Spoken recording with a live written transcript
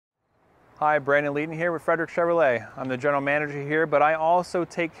Hi, Brandon Leeton here with Frederick Chevrolet. I'm the general manager here, but I also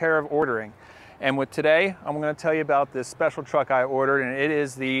take care of ordering. And with today, I'm going to tell you about this special truck I ordered, and it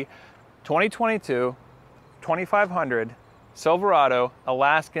is the 2022 2500 Silverado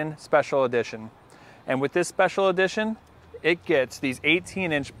Alaskan Special Edition. And with this special edition, it gets these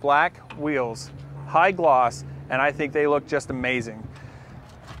 18-inch black wheels, high gloss, and I think they look just amazing.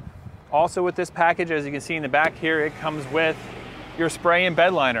 Also with this package, as you can see in the back here, it comes with your spray and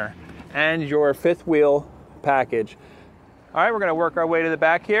bed liner and your fifth wheel package. All right, we're gonna work our way to the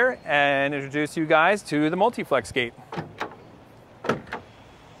back here and introduce you guys to the multi-flex gate.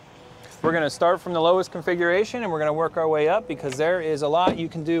 We're gonna start from the lowest configuration and we're gonna work our way up because there is a lot you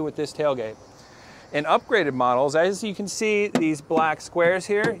can do with this tailgate. In upgraded models, as you can see these black squares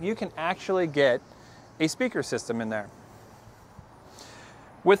here, you can actually get a speaker system in there.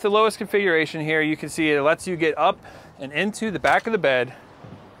 With the lowest configuration here, you can see it lets you get up and into the back of the bed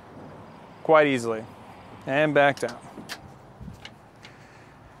quite easily and back down.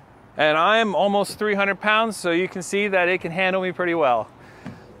 And I'm almost 300 pounds, so you can see that it can handle me pretty well.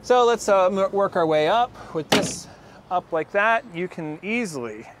 So let's work our way up. With this up like that, you can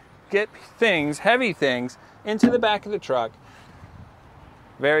easily get things, heavy things, into the back of the truck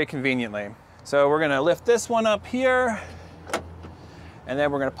very conveniently. So we're gonna lift this one up here, and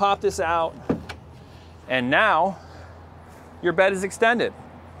then we're gonna pop this out, and now your bed is extended.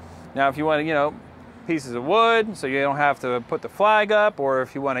 Now if you want, pieces of wood so you don't have to put the flag up, or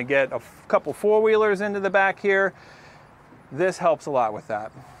if you want to get a couple four-wheelers into the back here, this helps a lot with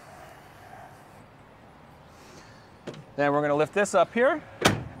that. Then we're going to lift this up here,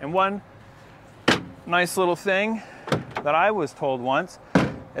 and one nice little thing that I was told once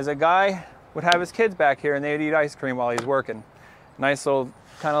is a guy would have his kids back here and they'd eat ice cream while he's working. Nice little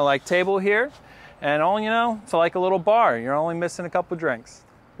kind of like table here, and it's like a little bar. You're only missing a couple drinks.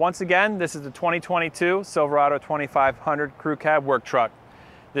 Once again, this is the 2022 Silverado 2500 Crew Cab work truck.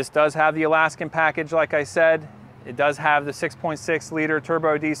 This does have the Alaskan package, like I said. It does have the 6.6 liter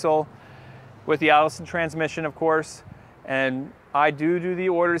turbo diesel with the Alaskan transmission, of course. And I do the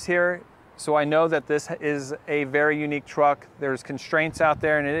orders here, so I know that this is a very unique truck. There's constraints out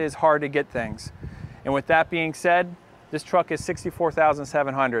there and it is hard to get things. And with that being said, this truck is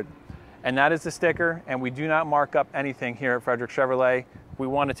 $64,700. And that is the sticker, and we do not mark up anything here at Frederick Chevrolet. We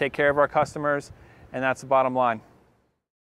want to take care of our customers, and that's the bottom line.